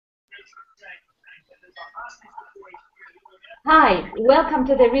Hi, welcome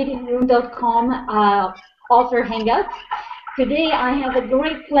to the TheReadingRoom.com author hangout. Today I have a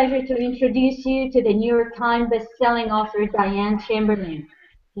great pleasure to introduce you to the New York Times best-selling author Diane Chamberlain.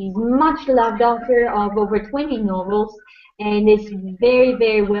 She's much loved author of over 20 novels and is very,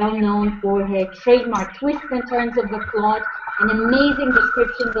 very well known for her trademark twists and turns of the plot and amazing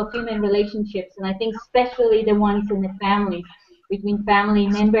descriptions of human relationships, and I think especially the ones in the families, between family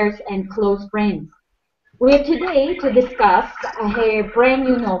members and close friends. We're here today to discuss her brand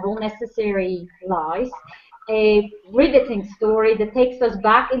new novel, Necessary Lies, a riveting story that takes us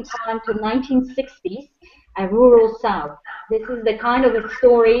back in time to 1960s, a rural South. This is the kind of a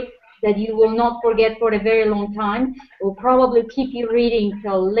story that you will not forget for a very long time. It will probably keep you reading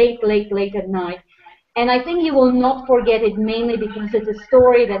till late, late, late at night. And I think you will not forget it mainly because it's a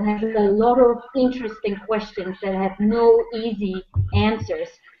story that has a lot of interesting questions that have no easy answers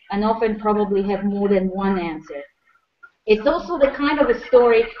and often probably have more than one answer. It's also the kind of a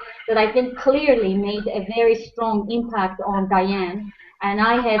story that I think clearly made a very strong impact on Diane, and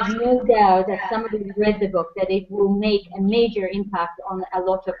I have no doubt that somebody who read the book that it will make a major impact on a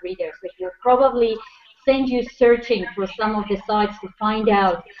lot of readers. It will probably send you searching for some of the sites to find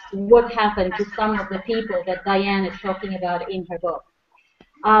out what happened to some of the people that Diane is talking about in her book.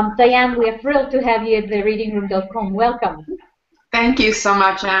 Diane, we are thrilled to have you at TheReadingRoom.com. Welcome. Thank you so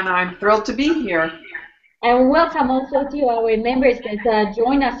much, Anna. I'm thrilled to be here. And welcome also to our members that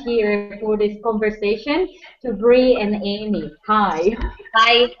join us here for this conversation, to Bree and Amy. Hi.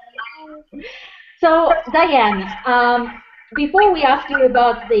 Hi. So, Diane, before we ask you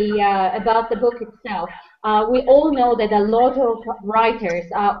about the book itself, we all know that a lot of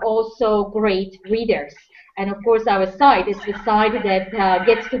writers are also great readers. And of course, our site is the site that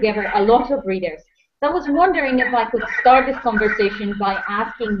gets together a lot of readers. So I was wondering if I could start this conversation by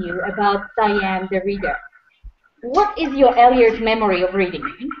asking you about Diane the reader. What is your earliest memory of reading?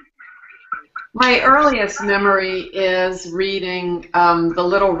 My earliest memory is reading The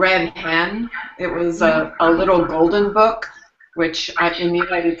Little Red Hen. It was a little golden book, which in the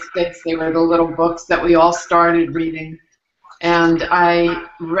United States, they were the little books that we all started reading. And I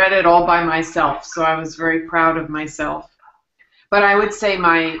read it all by myself, so I was very proud of myself. But I would say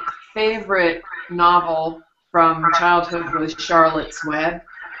my favorite novel from childhood was Charlotte's Web,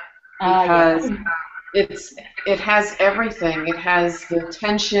 because it has everything. It has the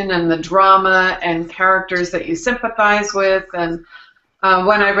tension and the drama and characters that you sympathize with. And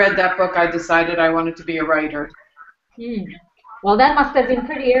when I read that book, I decided I wanted to be a writer. Well, that must have been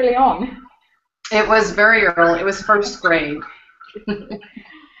pretty early on. It was very early. It was first grade.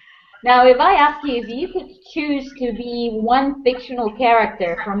 Now, if I ask you if you could choose to be one fictional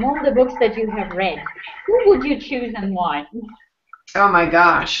character from all the books that you have read, who would you choose and why? Oh my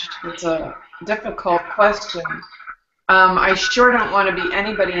gosh, it's a difficult question. I sure don't want to be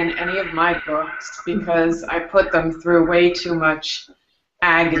anybody in any of my books because I put them through way too much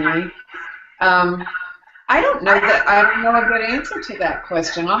agony. I don't know a good answer to that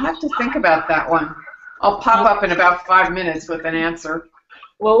question. I'll have to think about that one. I'll pop up in about 5 minutes with an answer.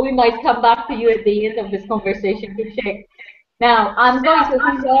 Well, we might come back to you at the end of this conversation to check. Now, I'm going to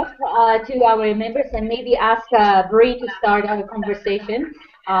hand off to our members and maybe ask Bree to start our conversation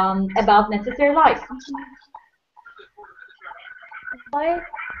about Necessary Lies. I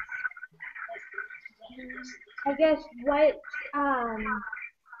guess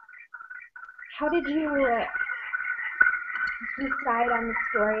how did you decide on the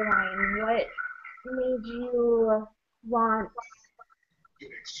storyline? What made you want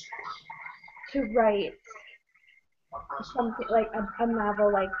to write something like a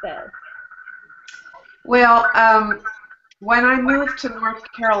novel like this? Well, when I moved to North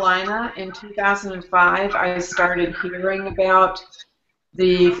Carolina in 2005, I started hearing about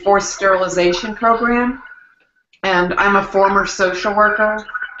the forced sterilization program, and I'm a former social worker,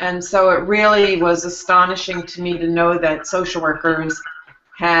 and so it really was astonishing to me to know that social workers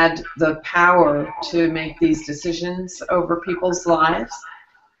had the power to make these decisions over people's lives.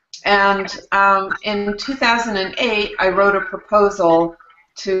 And in 2008, I wrote a proposal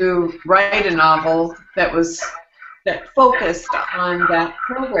to write a novel that focused on that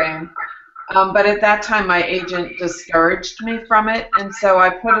program. But at that time, my agent discouraged me from it, and so I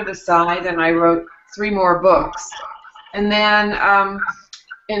put it aside and I wrote 3 more books. And then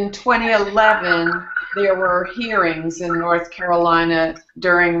in 2011, there were hearings in North Carolina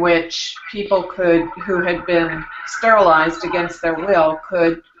during which people who had been sterilized against their will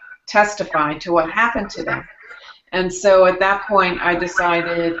could testify to what happened to them. And so at that point, I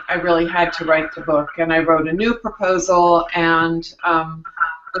decided I really had to write the book, and I wrote a new proposal, and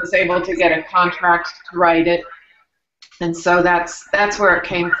was able to get a contract to write it, and so that's where it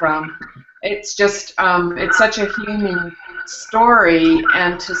came from. It's just it's such a human story,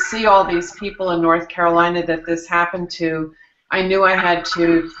 and to see all these people in North Carolina that this happened to, I knew I had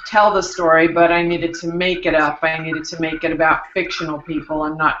to tell the story, but I needed to make it up. I needed to make it about fictional people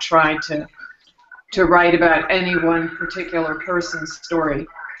and not try to write about any one particular person's story.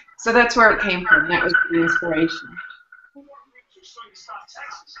 So that's where it came from. That was the inspiration.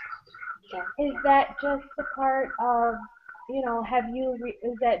 Is that just a part of, you know,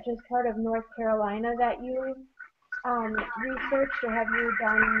 is that just part of North Carolina that you researched, or have you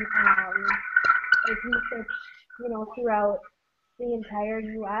done like research, you know, throughout the entire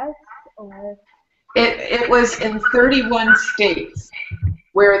U.S. or? It was in 31 states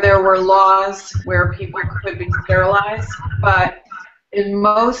where there were laws where people could be sterilized, but in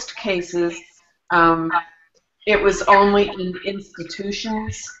most cases, it was only in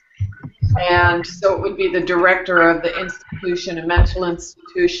institutions. And so it would be the director of the institution, a mental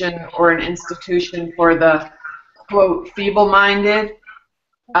institution, or an institution for the, quote, feeble-minded,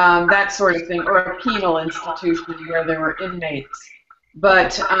 that sort of thing, or a penal institution where there were inmates.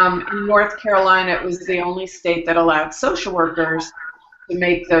 But in North Carolina, it was the only state that allowed social workers to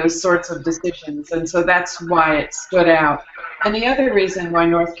make those sorts of decisions, and so that's why it stood out. And the other reason why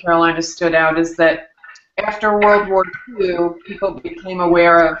North Carolina stood out is that after World War II, people became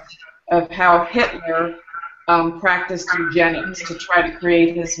aware of how Hitler practiced eugenics to try to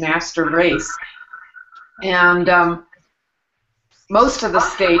create his master race. And most of the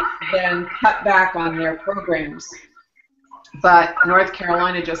states then cut back on their programs, but North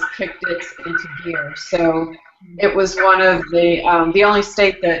Carolina just kicked it into gear. So it was one of the only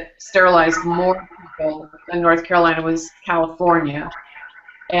state that sterilized more people than North Carolina was California,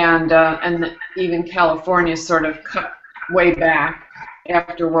 and even California sort of cut way back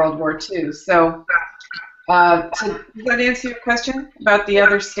after World War II. So, does that answer your question about the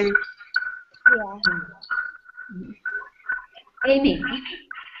other states? Yeah. Amy.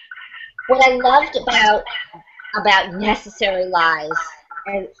 What I loved about Necessary Lies,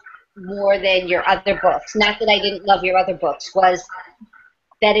 and more than your other books, not that I didn't love your other books, was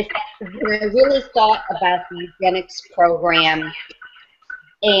that when I really thought about the eugenics program,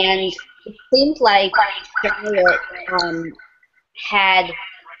 and it seemed like Charlotte had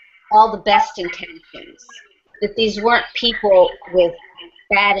all the best intentions, that these weren't people with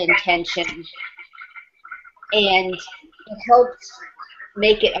bad intentions, and it helped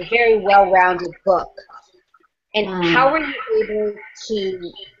make it a very well-rounded book. And how were you able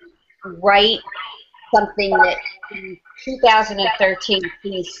to write something that in 2013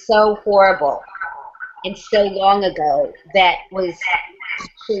 seems so horrible and so long ago that was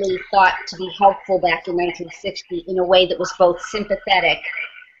actually thought to be helpful back in 1960 in a way that was both sympathetic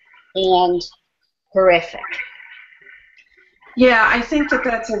and horrific? Yeah, I think that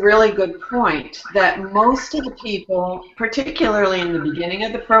that's a really good point, that most of the people, particularly in the beginning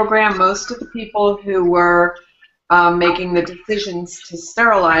of the program, most of the people who were making the decisions to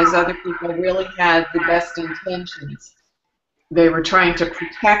sterilize other people really had the best intentions. They were trying to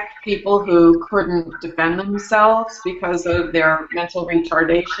protect people who couldn't defend themselves because of their mental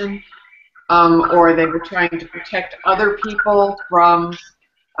retardation, or they were trying to protect other people from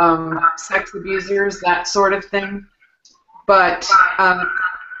sex abusers, that sort of thing. But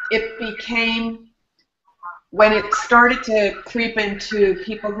it became, when it started to creep into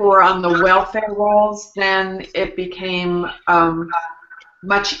people who were on the welfare rolls, then it became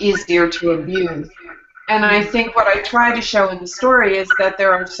much easier to abuse. And I think what I try to show in the story is that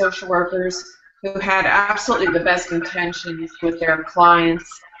there are social workers who had absolutely the best intentions with their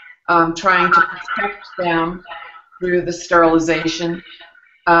clients, trying to protect them through the sterilization,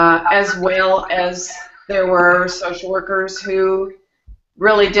 as well as there were social workers who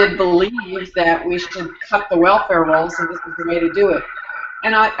really did believe that we should cut the welfare rolls and this is the way to do it.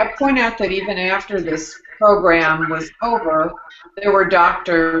 And I point out that even after this program was over, there were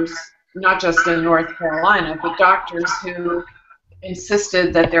doctors, not just in North Carolina, but doctors who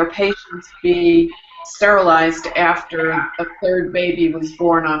insisted that their patients be sterilized after a third baby was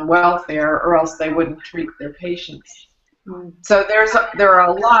born on welfare, or else they wouldn't treat their patients. So there are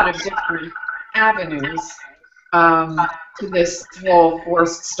a lot of different avenues to this whole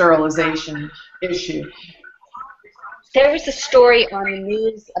forced sterilization issue. There was a story on the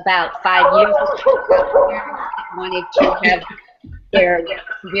news about 5 years ago that wanted to have their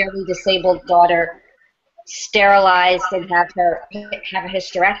severely disabled daughter sterilized and have a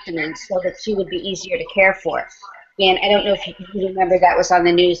hysterectomy so that she would be easier to care for. And I don't know if you remember that was on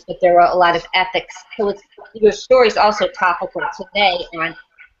the news, but there were a lot of ethics. So your story is also topical today on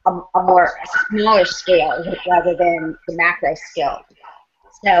a more smaller scale rather than the macro scale.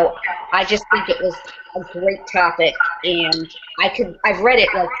 So I just think it was a great topic, and I've read it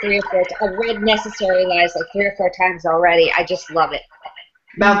like 3 or 4 I've read Necessary Lies like 3 or 4 times already. I just love it.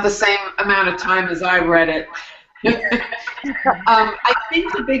 About the same amount of time as I read it. I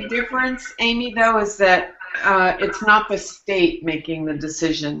think the big difference, Amy, though, is that it's not the state making the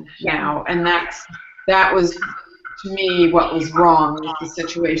decision now, and that was, to me, what was wrong with the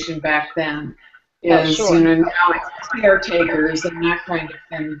situation back then. Is sure. You know, now it's caretakers and that kind of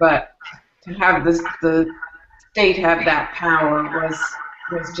thing, but to have the state have that power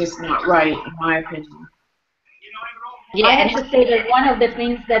was just not right, in my opinion. Yeah, I have to say that one of the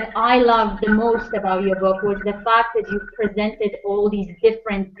things that I loved the most about your book was the fact that you presented all these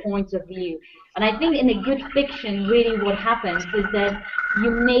different points of view. And I think in a good fiction, really what happens is that you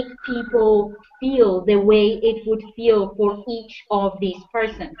make people feel the way it would feel for each of these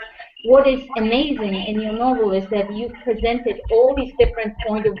persons. What is amazing in your novel is that you've presented all these different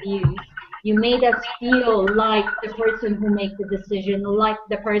point of views. You made us feel like the person who makes the decision, like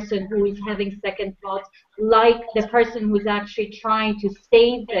the person who is having second thoughts, like the person who's actually trying to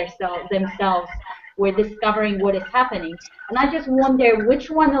save themselves or discovering what is happening. And I just wonder,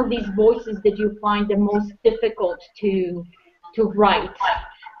 which one of these voices did you find the most difficult to write?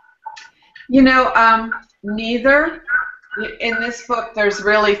 You know, neither. In this book, there's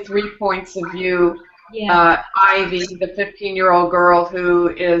really 3 points of view. Yeah. Ivy, the 15-year-old girl who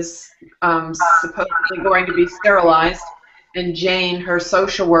is supposedly going to be sterilized, and Jane, her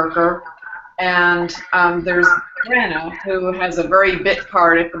social worker, and there's Brenna, who has a very bit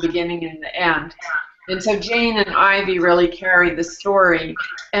part at the beginning and the end. And so Jane and Ivy really carried the story,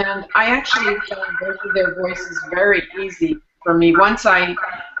 and I actually found both of their voices very easy for me. Once I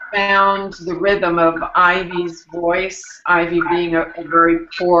found the rhythm of Ivy's voice, Ivy being a very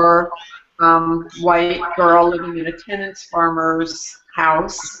poor white girl living in a tenants farmer's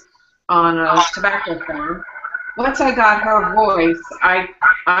house on a tobacco farm. Once I got her voice, I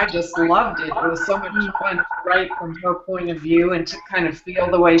just loved it. It was so much fun to write from her point of view and to kind of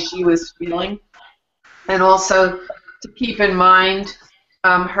feel the way she was feeling, and also to keep in mind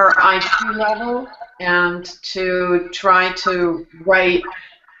her IQ level and to try to write,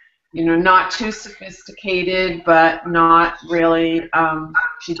 you know, not too sophisticated, but not really,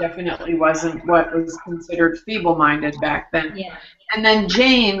 she definitely wasn't what was considered feeble-minded back then. Yeah. And then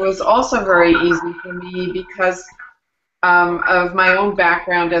Jane was also very easy for me because of my own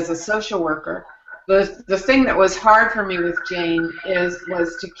background as a social worker. The thing that was hard for me with Jane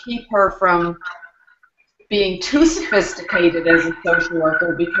was to keep her from being too sophisticated as a social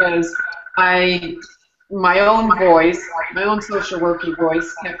worker, because my own voice, my own social worker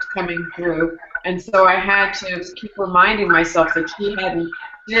voice kept coming through, and so I had to keep reminding myself that she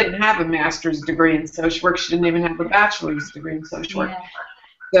didn't have a master's degree in social work. She didn't even have a bachelor's degree in social work. Yeah.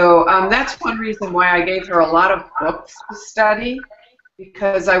 So that's one reason why I gave her a lot of books to study,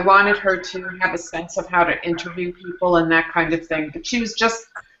 because I wanted her to have a sense of how to interview people and that kind of thing. But she was just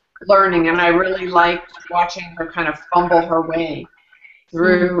learning, and I really liked watching her kind of fumble her way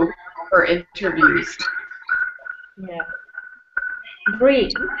through her interviews. Yeah.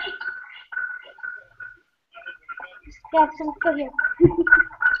 Great. Yes, I'm still here.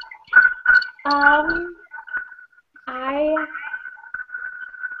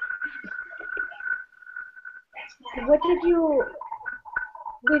 What did you,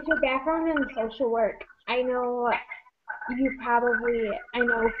 with your background in social work, I know you probably, I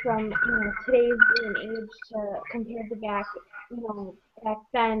know from, today's day and age to compared to back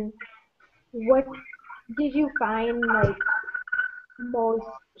then, what did you find, like, most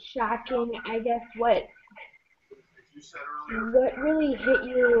shocking? I guess what really hit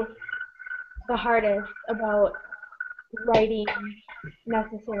you the hardest about writing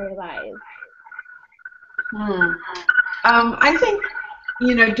Necessary Lies? I think,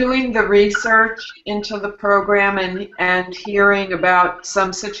 you know, doing the research into the program and hearing about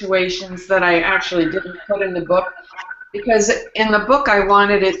some situations that I actually didn't put in the book, because in the book I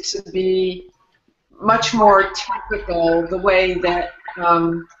wanted it to be much more typical, the way that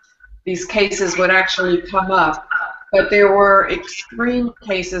these cases would actually come up. But there were extreme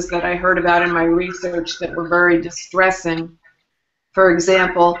cases that I heard about in my research that were very distressing. For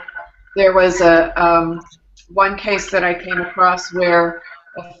example, there was one case that I came across where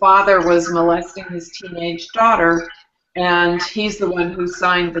a father was molesting his teenage daughter, and he's the one who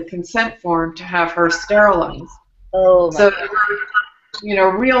signed the consent form to have her sterilized. Oh, so there were, you know,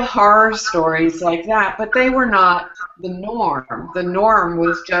 real horror stories like that, but they were not the norm. The norm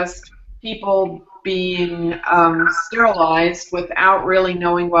was just people being sterilized without really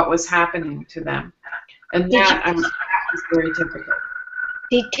knowing what was happening to them. And that was very typical.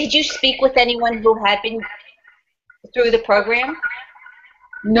 Did you speak with anyone who had been through the program?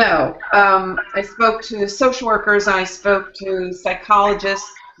 No. I spoke to social workers, I spoke to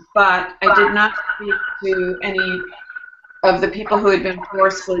psychologists, but I did not speak to any of the people who had been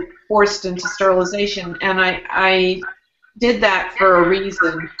forced into sterilization, and I did that for a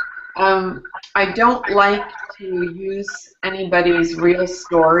reason. I don't like to use anybody's real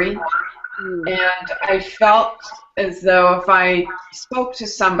story, and I felt as though if I spoke to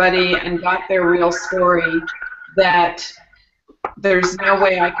somebody and got their real story, that there's no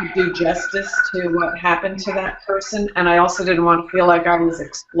way I could do justice to what happened to that person, and I also didn't want to feel like I was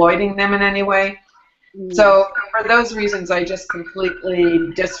exploiting them in any way. So for those reasons, I just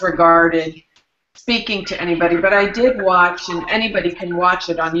completely disregarded speaking to anybody. But I did watch, and anybody can watch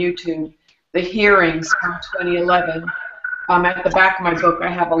it on YouTube, the hearings from 2011. At the back of my book, I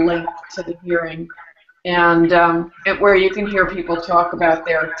have a link to the hearing, and where you can hear people talk about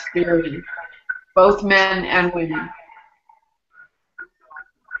their experience, both men and women.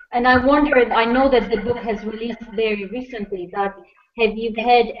 And I wondered, I know that the book has released very recently, but have you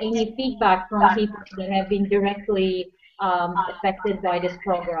had any feedback from people that have been directly affected by this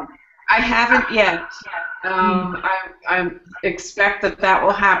program? I haven't yet. I expect that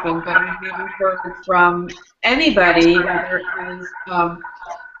will happen, but I haven't heard from anybody, whether it is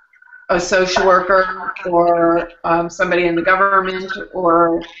a social worker or somebody in the government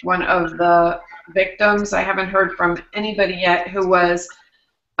or one of the victims. I haven't heard from anybody yet who was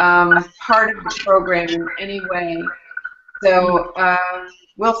part of the program in any way. So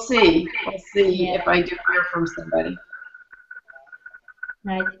we'll see. We'll see if I do hear from somebody.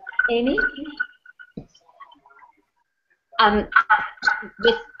 Right. Amy?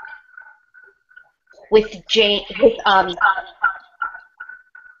 With Jane,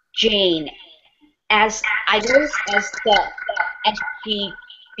 Jane, as I noticed, as she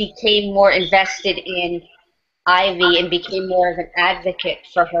became more invested in Ivy and became more of an advocate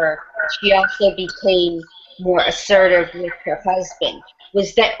for her, she also became more assertive with her husband.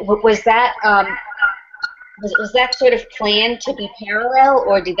 Was that sort of planned to be parallel,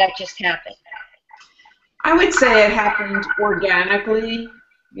 or did that just happen? I would say it happened organically.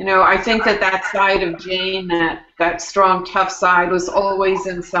 You know, I think that side of Jane, that strong, tough side, was always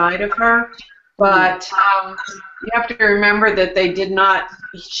inside of her. But you have to remember that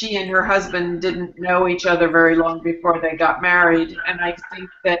she and her husband didn't know each other very long before they got married. And I think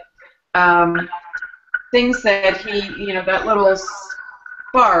that things that that little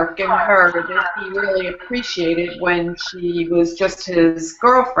spark in her that he really appreciated when she was just his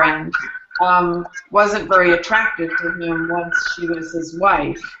girlfriend wasn't very attractive to him once she was his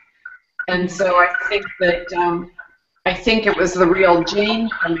wife. And so I think that it was the real Jane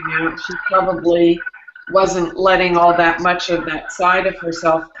coming out. She probably wasn't letting all that much of that side of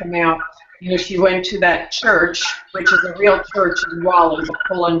herself come out. You know, she went to that church, which is a real church in Raleigh, the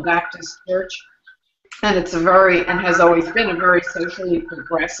Pullen Baptist Church. And it's and has always been a very socially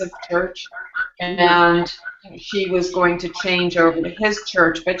progressive church. And she was going to change over to his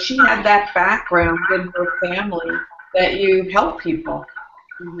church, but she had that background in her family that you help people.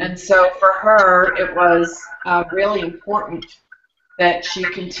 And so for her, it was really important that she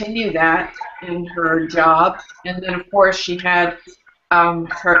continue that in her job. And then, of course, she had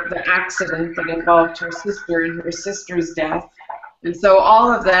the accident that involved her sister and her sister's death. And so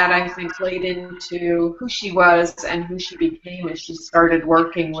all of that, I think, played into who she was and who she became as she started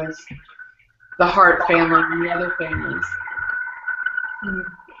working with the Hart family and the other families.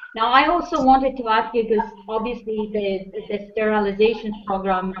 Now, I also wanted to ask you, because obviously the sterilization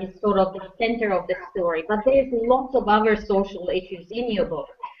program is sort of the center of the story, but there's lots of other social issues in your book.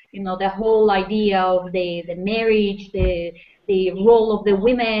 You know, the whole idea of the marriage, the role of the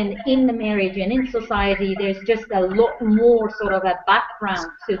women in the marriage and in society. There's just a lot more sort of a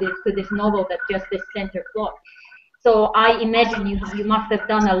background to this novel than just this center plot. So I imagine you must have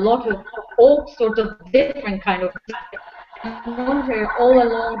done a lot of all sorts of different kind of research. I wonder, all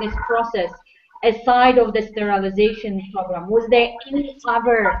along this process, aside of the sterilization program, was there any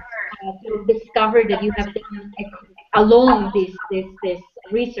other sort of discovery that you have done along this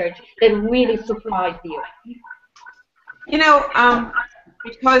research that really surprised you? You know,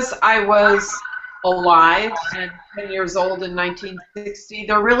 because I was alive and 10 years old in 1960,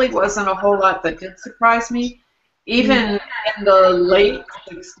 there really wasn't a whole lot that did surprise me. Even in the late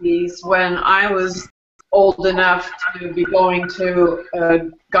 60s, when I was old enough to be going to a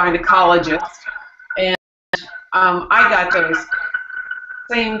gynecologist, and I got those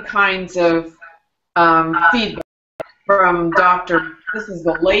same kinds of feedback from doctors. This is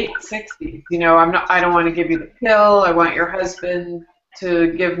the late 60s. You know, I don't want to give you the pill. I want your husband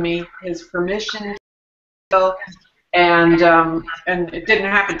to give me his permission to kill. And it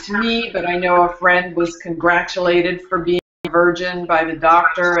didn't happen to me, but I know a friend was congratulated for being a virgin by the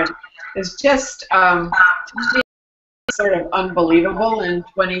doctor, and it's just sort of unbelievable in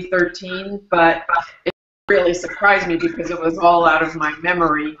 2013. But it really surprised me because it was all out of my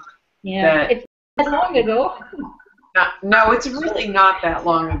memory. Yeah, it's long ago. No, it's really not that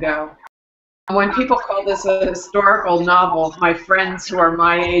long ago. When people call this a historical novel, my friends who are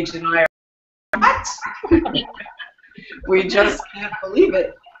my age and I are, what? We just can't believe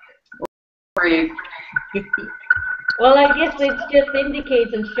it. Well, I guess it just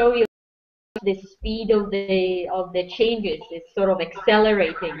indicates and shows you the speed of the changes. It's sort of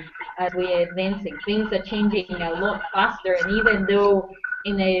accelerating as we're advancing. Things are changing a lot faster, and even though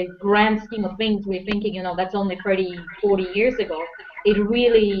in a grand scheme of things we're thinking, you know, that's only 30, 40 years ago, it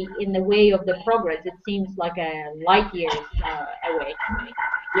really, in the way of the progress, it seems like a light years away.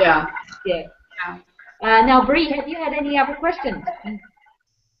 Yeah. Yeah. Now, Bree, have you had any other questions?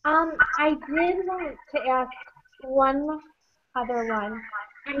 I did want to ask one other one.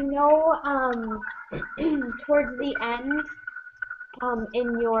 I know towards the end,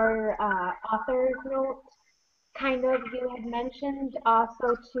 in your author's note, kind of you had mentioned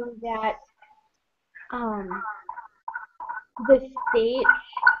also too that the state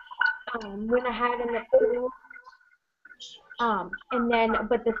went ahead and approved, and then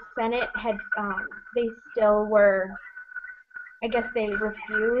but the Senate had they still were, I guess they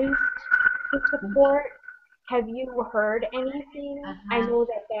refused to support. Have you heard anything? I know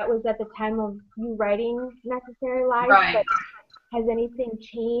that that was at the time of you writing Necessary Lies, Right. but has anything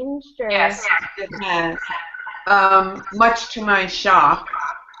changed? Or? Yes, it has. Much to my shock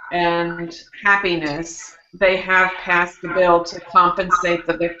and happiness, they have passed the bill to compensate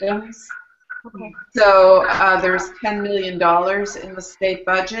the victims. Okay. So there's $10 million in the state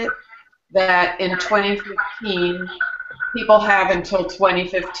budget that in 2015, people have until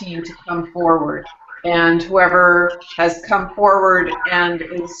 2015 to come forward. And whoever has come forward and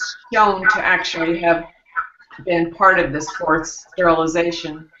is shown to actually have been part of this forced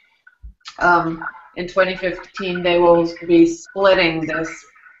sterilization, in 2015 they will be splitting this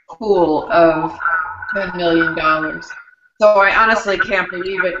pool of $10 million. So I honestly can't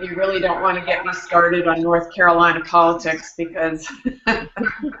believe it. You really don't want to get me started on North Carolina politics because I'm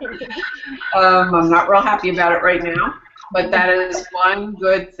not real happy about it right now. But that is one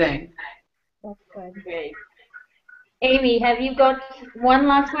good thing. That's good. Great. Amy, have you got one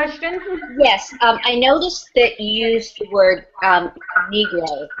last question? Yes, I noticed that you used the word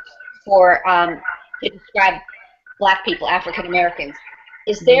Negro for to describe Black people, African Americans.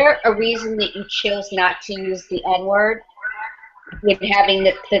 Is there a reason that you chose not to use the N-word when having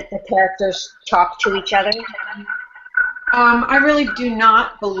the characters talk to each other? I really do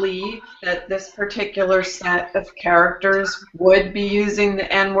not believe that this particular set of characters would be using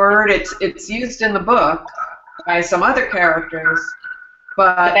the N-word. It's used in the book by some other characters,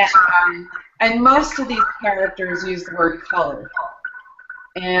 but and most of these characters use the word colored.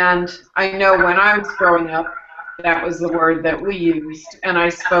 And I know when I was growing up, that was the word that we used. And I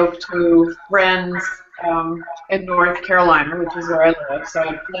spoke to friends in North Carolina, which is where I live, so I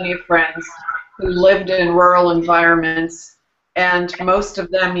have plenty of friends who lived in rural environments, and most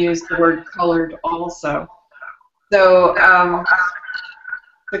of them used the word colored also. So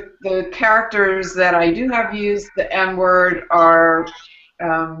the characters that I do have used the N-word are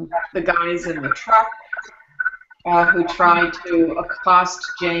the guys in the truck who try to accost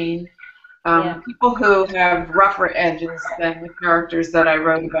Jane, people who have rougher edges than the characters that I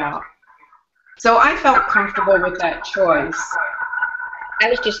wrote about. So I felt comfortable with that choice. I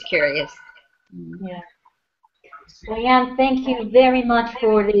was just curious. Yeah. Diane, thank you very much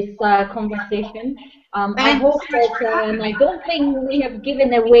for this conversation. I hope that, and I don't think we have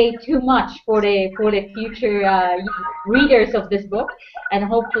given away too much for the future readers of this book, and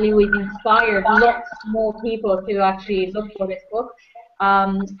hopefully we've inspired lots more people to actually look for this book.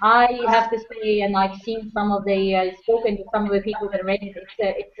 I have to say, and I've seen some of the, spoken to some of the people that read it.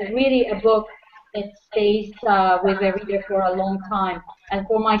 It's really a book that stays with the reader for a long time. And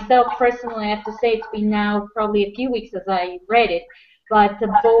for myself personally, I have to say it's been now probably a few weeks as I read it, but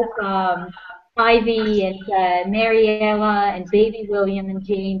both Ivy and Mariella and Baby William and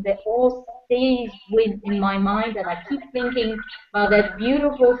Jane, they all stays in my mind, and I keep thinking about that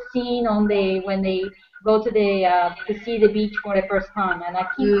beautiful scene on when they go to see the beach for the first time, and I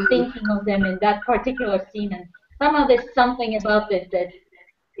keep thinking of them in that particular scene, and somehow there's something about it that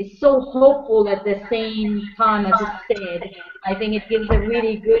is so hopeful at the same time as it's sad. I think it gives a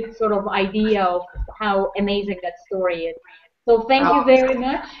really good sort of idea of how amazing that story is. So thank you very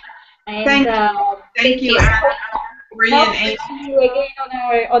much, and Thank you. Thank you, you. Anna, Bree, and hope to Amy. see you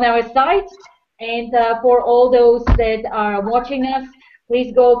again on our site. And for all those that are watching us,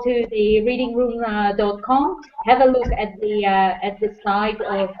 please go to the readingroom.com. Have a look at the site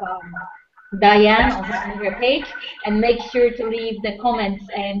of Diane on her page, and make sure to leave the comments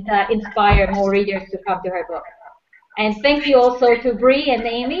and inspire more readers to come to her book. And thank you also to Bree and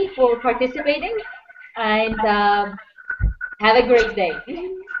Amy for participating. And have a great day.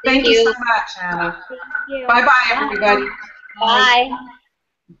 Thank you so much, Anna. Thank you. Bye-bye, everybody. Bye.